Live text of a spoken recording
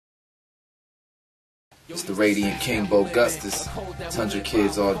It's the Radiant King Bogustice. 100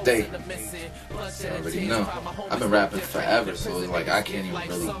 kids all day. You already know. I've been rapping forever, so it's like I can't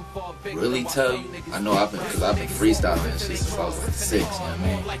even really tell you. I know I've been freestyling and shit since I was like 6, you know what I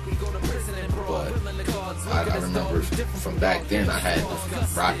mean? But I remember from back then I had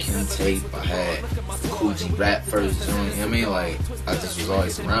Rakim tape, I had Cool G rap first joint, you know what I mean? Like I just was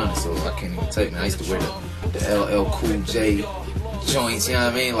always around it, so I can't even tell you. I used to wear the LL Cool J joints, you know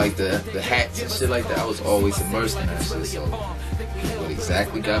what I mean? Like the hats and shit like that. I was always immersed in that shit, so what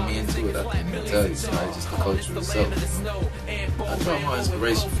exactly got me into it, I can't even tell you. It's probably just the culture itself, you know? I draw my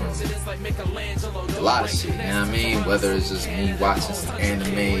inspiration from a lot of shit, you know what I mean? Whether it's just me watching some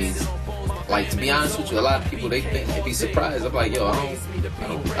animes. Like, to be honest with you, a lot of people, they be surprised. I'm like, yo, I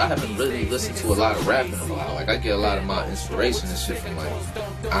haven't really listened to a lot of rap in a while. Like, I get a lot of my inspiration and shit from, like,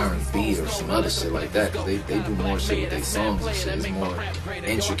 R&B or some other shit like that. Because they do more shit with their songs and shit. It's more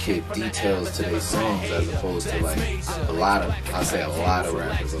intricate details to their songs as opposed to, like, a lot of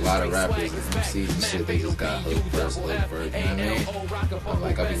rappers. A lot of rappers and MCs and shit, they just got hook verse, you know what I mean? I'm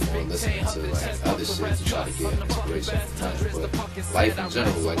like, I be more listening to, like, other shit to try to get inspiration from that. But life in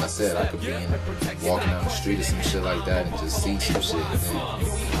general, like I said, I could be walking down the street or some shit like that and just see some shit and then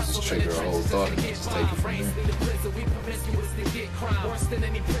just trigger a whole thought and just take it from there.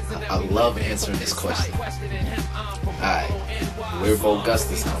 I love answering this question. Alright, where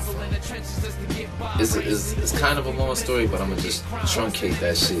Bogustice come from? It's kind of a long story, but I'm gonna just truncate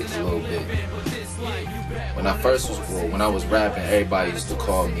that shit a little bit. When I was rapping, everybody used to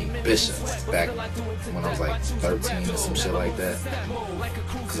call me Bishop back when I was like 13 or some shit like that.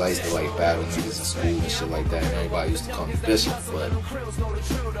 Cause I used to like battle niggas in school and shit like that, and everybody used to call me Bishop. But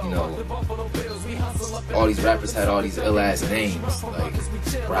you know, all these rappers had all these ill ass names like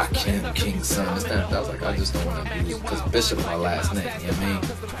Rakim, King Son, this that. I was like, I just don't want to use it because Bishop is my last name. You know what I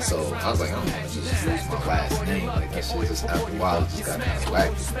mean? So I was like, I don't want to just use my last name. Like that shit just after a while it just got kind of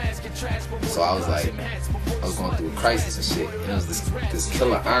wacky. So I was like, I was going through a crisis and shit. And it was this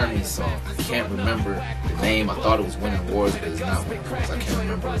Killer Army song. I can't remember the name. I thought it was Winning Wars, but it's not Winning Wars. I can't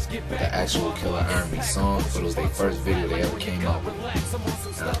remember the actual Killer Army song, but it was their first video they ever came out with.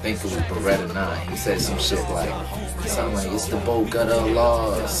 And I think it was Beretta 9. He said some shit like, something like, it's the Bogustice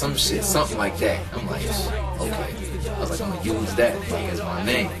law, some shit, something like that. I'm like, okay. I was like, I'm gonna use that like as my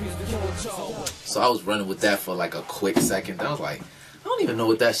name. So I was running with that for like a quick second. I was like, I don't even know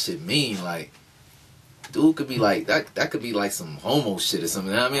what that shit mean. Like, dude could be like, that could be like some homo shit or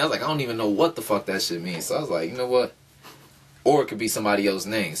something. You know what I mean? I was like, I don't even know what the fuck that shit means. So I was like, you know what? Or it could be somebody else's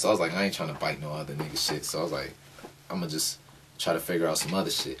name. So I was like, I ain't trying to bite no other nigga shit. So I was like, I'm gonna just try to figure out some other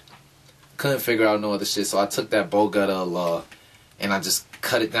shit. Couldn't figure out no other shit. So I took that Bogustice law and I just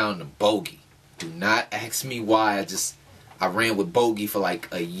cut it down to Bogey. Do not ask me why. I ran with Bogey for like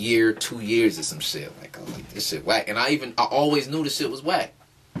a year, 2 years or some shit. Like, I was like, this shit whack. And I always knew this shit was whack.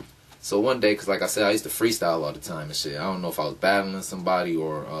 So one day, because like I said, I used to freestyle all the time and shit. I don't know if I was battling somebody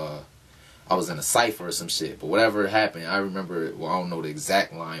or I was in a cypher or some shit. But whatever happened, I remember, well, I don't know the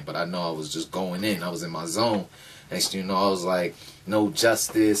exact line, but I know I was just going in. I was in my zone. Next thing you know, I was like, no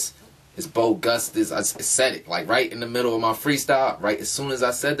justice. It's Bogustice. I said it like right in the middle of my freestyle. Right as soon as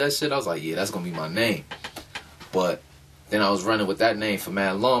I said that shit, I was like, yeah, that's going to be my name. But then I was running with that name for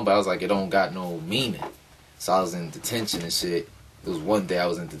mad long, but I was like, it don't got no meaning. So I was in detention and shit. It was one day I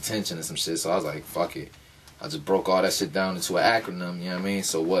was in detention and some shit, so I was like, fuck it. I just broke all that shit down into an acronym, you know what I mean?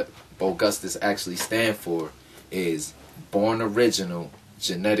 So what Bogustice actually stand for is Born Original,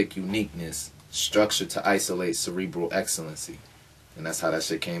 Genetic Uniqueness, Structure to Isolate Cerebral Excellency. And that's how that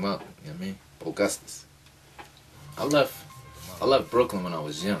shit came out, you know what I mean? Bogustice. I left Brooklyn when I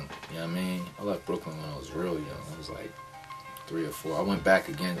was young, you know what I mean? I left Brooklyn when I was real young. I was like 3 or 4. I went back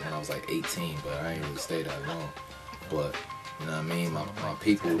again when I was like 18, but I didn't really stay that long. But you know what I mean? My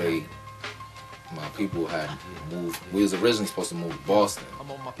people had moved. We was originally supposed to move to Boston. Like,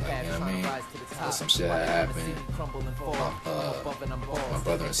 you know what I mean? But some shit had happened. My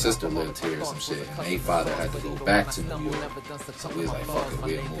brother and sister lived here or some shit, and their father had to go back to New York. So we was like, fuck it,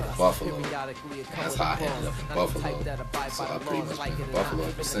 we'll move to Buffalo. And that's how I ended up in Buffalo. So I pretty much been in Buffalo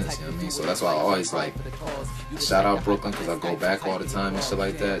ever since, you know what I mean? So that's why I always like shout out Brooklyn, because I go back all the time and shit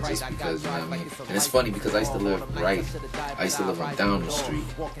like that, just because, you know what I mean? And it's funny because I used to live on Downing Street,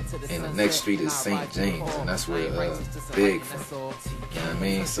 and the next street is St. James, and that's where Big from. You know what I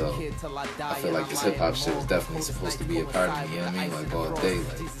mean? So I feel like this hip hop shit was definitely supposed to be a part of me, you know what I mean? Like all day,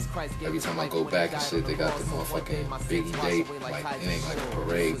 like every time I go back and shit, they got the motherfucking Biggie Day. Like, it ain't like a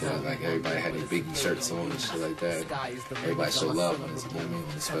parade, but like everybody had their Biggie shirts on and shit like that. Everybody show love on this, you know what I mean,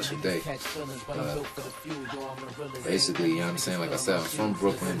 on a special day. Basically, you know what I'm saying, like I said, I'm from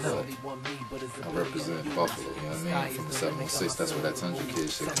Brooklyn, but I represent Buffalo, you know what I mean? I'm from the 706, that's where that Tundra Kid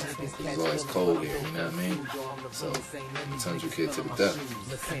shit comes from, because it's always cold here, you know what I mean? So, Tundra Kid to the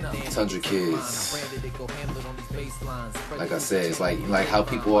death. Tundra Kids, like I said, it's like how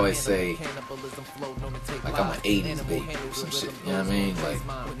people always say, like I'm an 80s baby or some shit, you know what I mean? Like,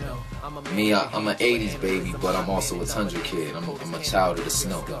 me, I'm an 80s baby, but I'm also a Tundra Kid. I'm a child of the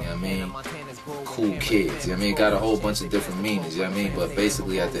snow, you know what I mean? Cool kids, you know what I mean? Got a whole bunch of different meanings, you know what I mean? But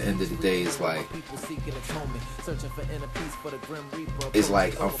basically at the end of the day, it's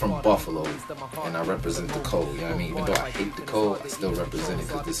like I'm from Buffalo and I represent the cold, you know what I mean? Even though I hate the cold, I still represent it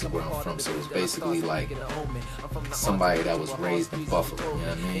because this is where I'm from. So it's basically like somebody that was raised in Buffalo, you know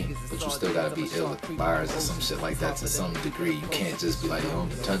what I mean? But you still gotta be ill with the bars or some shit like that to some degree. You can't just be like, yo,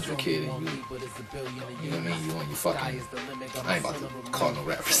 I'm a Tundra Kid and you know what I mean? You want your fucking, I ain't about to call no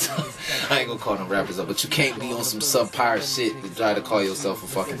rappers I ain't gonna call no rappers up, but you can't be on some subpar shit to try to call yourself a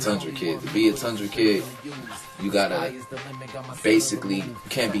fucking Tundra Kid. To be a Tundra Kid, you gotta basically, you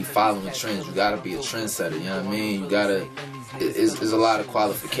can't be following trends. You gotta be a trendsetter, you know what I mean? You gotta, it's a lot of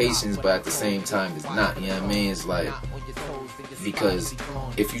qualifications, but at the same time, it's not, you know what I mean? It's like, because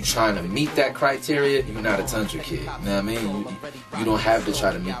if you're trying to meet that criteria, you're not a Tundra Kid, you know what I mean? You don't have to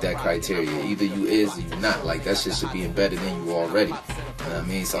try to meet that criteria. Either you is or you not. Like, that shit should be embedded in you already. You know what I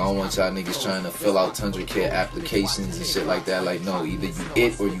mean? So I don't want y'all niggas trying to fill out Tundra Kid applications and shit like that. Like, no, either you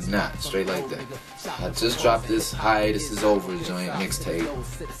it or you not. Straight like that. I just dropped this Hiatus Is Over joint mixtape.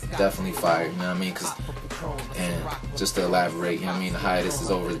 Definitely fire, you know what I mean? And just to elaborate, you know what I mean? The Hiatus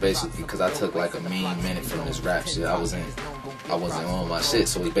Is Over is basically because I took like a mean minute from this rap shit. I wasn't on my shit,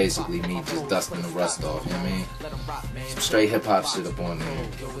 so it's basically me just dusting the rust off, you know what I mean? Some straight hip hop shit up on there.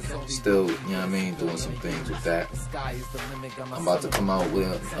 Still, you know what I mean, doing some things with that. I'm about to come out with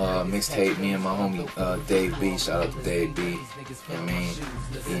a mixtape, me and my homie Dave B, shout out to Dave B, you know what I mean?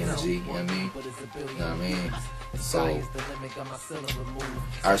 EMG, you know what I mean? You know what I mean? So,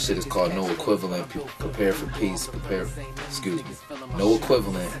 our shit is called No Equivalent, Prepare for Peace, No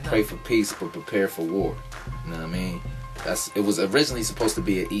Equivalent, Pray for Peace, but Prepare for War, you know what I mean? It was originally supposed to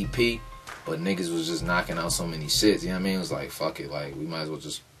be an EP, but niggas was just knocking out so many shits, you know what I mean? It was like, fuck it, like, we might as well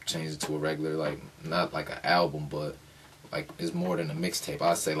just change it to a regular, like, not like an album, but, like, it's more than a mixtape.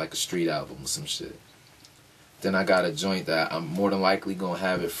 I'd say like a street album or some shit. Then I got a joint that I'm more than likely gonna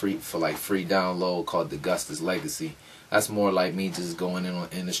have it free download called Bogustice Legacy. That's more like me just going in on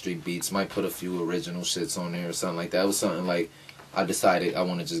industry beats. Might put a few original shits on there or something like that. It was something like I decided I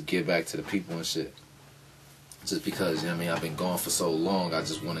want to just give back to the people and shit. Just because, you know what I mean, I've been gone for so long, I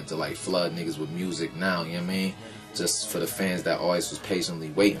just wanted to like flood niggas with music now, you know what I mean? Just for the fans that always was patiently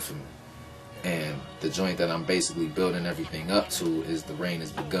waiting for me. And the joint that I'm basically building everything up to is The Rain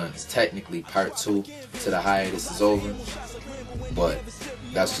Has Begun. It's technically part 2 to The Hiatus Is Over, but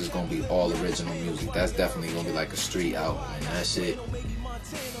that's just gonna be all original music. That's definitely gonna be like a street album, and that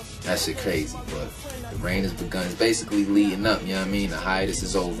shit crazy. But The Rain Has Begun is basically leading up, you know what I mean? The hiatus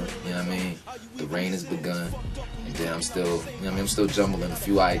is over, you know what I mean? The rain has begun, and then I'm still, you know what I mean? I'm still jumbling a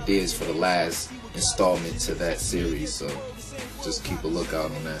few ideas for the last installment to that series, so just keep a lookout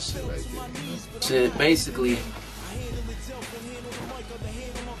on that shit right there, you know? Shit, basically,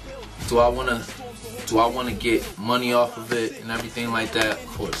 do I wanna get money off of it and everything like that? Of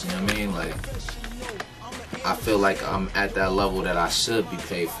course, you know what I mean? Like, I feel like I'm at that level that I should be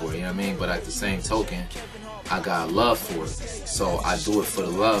paid for, you know what I mean? But at the same token, I got love for it. So I do it for the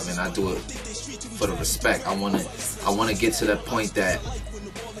love and I do it for the respect. I wanna get to that point that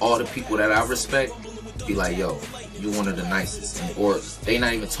all the people that I respect be like, yo, you one of the nicest. Or they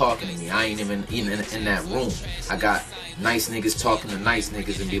not even talking to me. I ain't even in that room. I got nice niggas talking to nice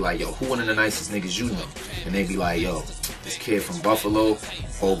niggas and be like, yo, who one of the nicest niggas you know? And they be like, yo, this kid from Buffalo,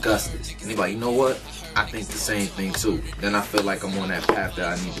 Bogustice. And they be like, you know what? I think the same thing too. Then I feel like I'm on that path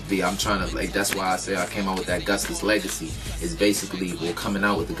that I need to be. I'm trying to, like, that's why I say I came out with that Bogustice Legacy. It's basically, well, coming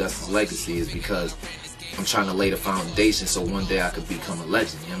out with the Bogustice Legacy is because I'm trying to lay the foundation so one day I could become a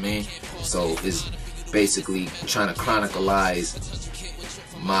legend, you know what I mean? So it's basically trying to chronicleize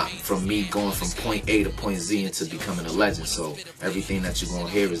from me going from point A to point Z into becoming a legend. So everything that you're going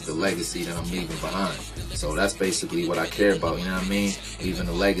to hear is the legacy that I'm leaving behind. So that's basically what I care about, you know what I mean? Leaving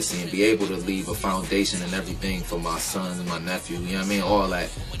a legacy and be able to leave a foundation and everything for my sons and my nephew, you know what I mean? All that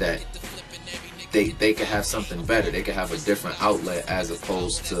they could have something better. They could have a different outlet as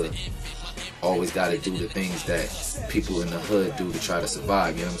opposed to always got to do the things that people in the hood do to try to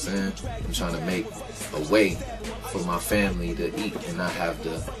survive, you know what I'm saying? I'm trying to make a way for my family to eat and not have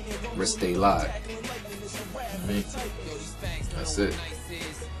to risk their lives. You know what I mean? That's it.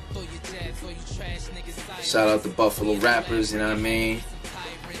 Shout out to Buffalo rappers, you know what I mean?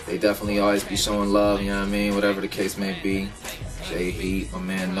 They definitely always be showing love, you know what I mean? Whatever the case may be. J Heat, my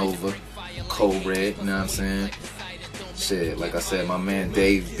man Nova, Code Red, you know what I'm saying? Shit, like I said, my man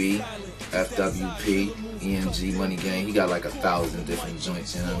Dave B, FWP, EMG, Money Gang, he got like 1,000 different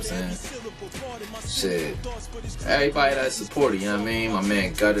joints, you know what I'm saying? Shit, everybody that supported, you know what I mean? My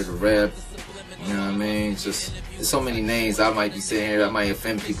man Gutter the Rep, you know what I mean? Just, there's so many names I might be saying here, I might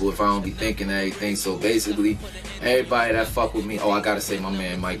offend people if I don't be thinking everything. So basically, everybody that fuck with me, oh, I gotta say my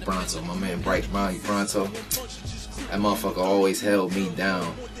man Mike Bronto, my man Mike Bronto, that motherfucker always held me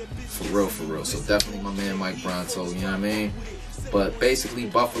down, for real. So definitely my man Mike Bronto, you know what I mean? But basically,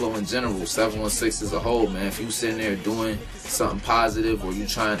 Buffalo in general, 716 as a whole, man. If you sitting there doing something positive or you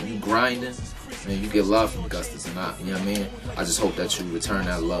grinding, man, you get love from Bogustice, and you know what I mean? I just hope that you return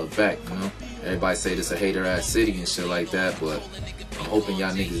that love back, you know? Everybody say this a hater-ass city and shit like that, but I'm hoping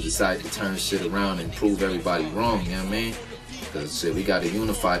y'all niggas decide to turn shit around and prove everybody wrong, you know what I mean? Because shit, we gotta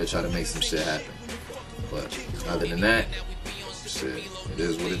unify to try to make some shit happen. But other than that, shit, it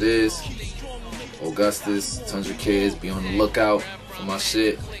is what it is. Bogustice, tons of kids, be on the lookout for my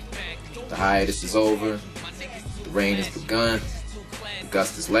shit. The hiatus is over. The reign has begun.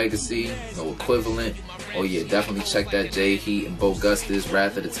 Bogustice Legacy, no equivalent. Oh yeah, definitely check that J Heat and Bogustice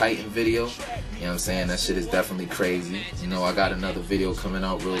Wrath of the Titan video. You know what I'm saying? That shit is definitely crazy. You know, I got another video coming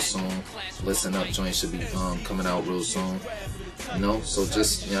out real soon. Listen Up joint should be coming out real soon. You know, so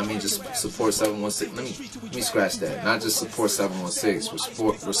just, you know what I mean, just support 716. Let me scratch that. Not just support 716.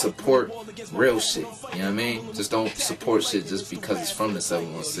 Support real shit. You know what I mean? Just don't support shit just because it's from the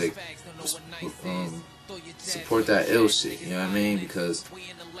 716. Support that ill shit, you know what I mean? Because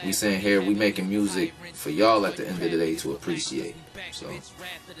we saying here, we making music for y'all at the end of the day to appreciate. So,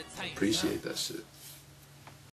 appreciate that shit.